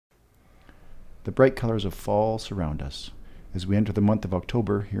The bright colors of fall surround us as we enter the month of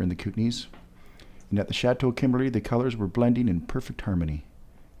October here in the Kootenays. And at the Chateau Kimberley, the colors were blending in perfect harmony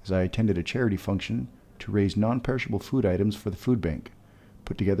as I attended a charity function to raise non-perishable food items for the food bank,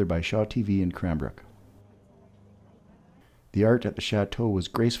 put together by Shaw TV in Cranbrook. The art at the Chateau was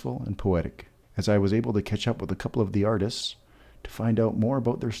graceful and poetic, as I was able to catch up with a couple of the artists to find out more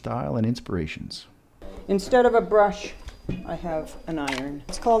about their style and inspirations. Instead of a brush, I have an iron.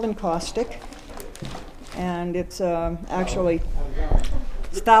 It's called encaustic, and it's actually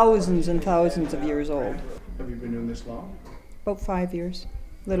thousands and thousands of years old. Have you been doing this long? About 5 years.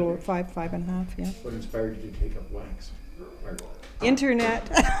 Little, five and a half, yeah. What inspired you to take up wax? Internet.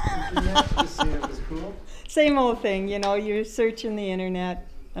 Just seeing it was cool? Same old thing, you know, you're searching the internet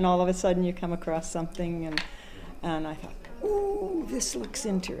and all of a sudden you come across something and I thought, ooh, this looks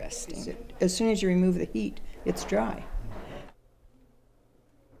interesting. As soon as you remove the heat, it's dry.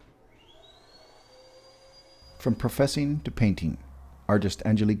 From professing to painting, artist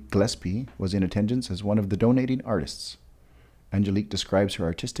Angelique Gillespie was in attendance as one of the donating artists. Angelique describes her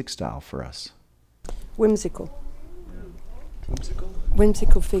artistic style for us. Whimsical. Whimsical?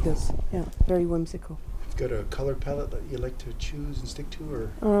 Whimsical figures, yeah, very whimsical. You've got a color palette that you like to choose and stick to,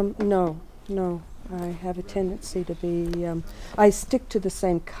 or? No. I have a tendency to be, I stick to the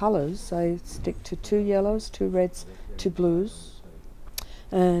same colors. I stick to 2 yellows, 2 reds, 2 blues.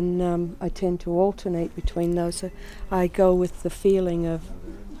 And I tend to alternate between those. So I go with the feeling of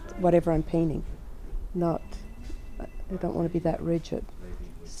whatever I'm painting. I don't want to be that rigid.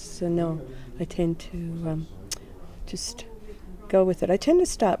 So no, I tend to just go with it. I tend to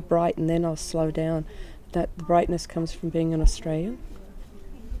start bright and then I'll slow down. That the brightness comes from being an Australian.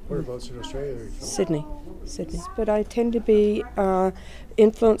 Whereabouts in Australia are you from? Sydney. But I tend to be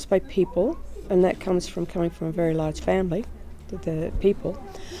influenced by people, and that comes from coming from a very large family, the people.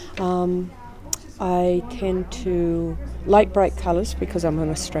 I tend to like bright colours because I'm an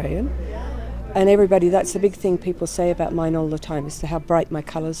Australian. And everybody, that's the big thing people say about mine all the time, is how bright my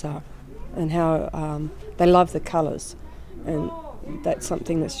colours are and how they love the colours. And that's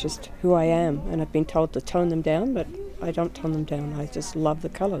something that's just who I am. And I've been told to tone them down, but I don't tone them down. I just love the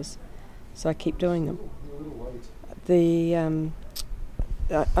colours. So I keep doing them.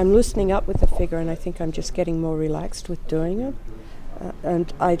 I'm loosening up with the figure, and I think I'm just getting more relaxed with doing it.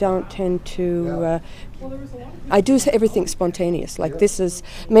 And I don't tend to, I do everything spontaneous. Like this is,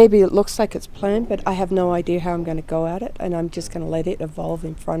 maybe it looks like it's planned, but I have no idea how I'm going to go at it, and I'm just going to let it evolve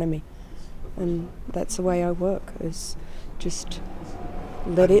in front of me. And that's the way I work, is just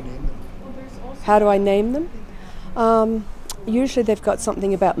let it. How do I name them? Usually they've got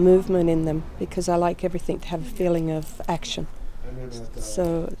something about movement in them, because I like everything to have a feeling of action.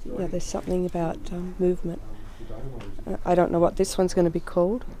 So yeah, there's something about movement. I don't know what this one's going to be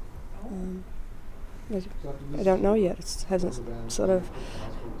called. I don't know yet. It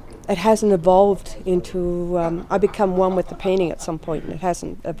hasn't evolved into. I become one with the painting at some point, and it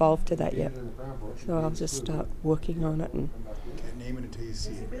hasn't evolved to that yet. So I'll just start working on it. And Can't name it until you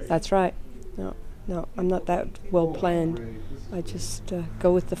see it, right? that's right. No, I'm not that well planned. I just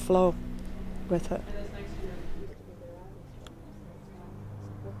go with the flow with it.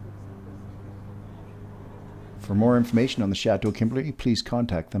 For more information on the Chateau Kimberley, please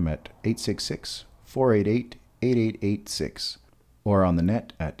contact them at 866-488-8886 or on the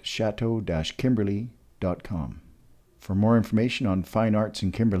net at chateau-kimberley.com. For more information on fine arts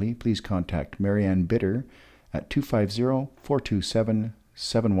in Kimberley, please contact Marianne Bitter at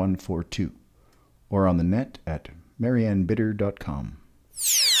 250-427-7142 or on the net at mariannebitter.com.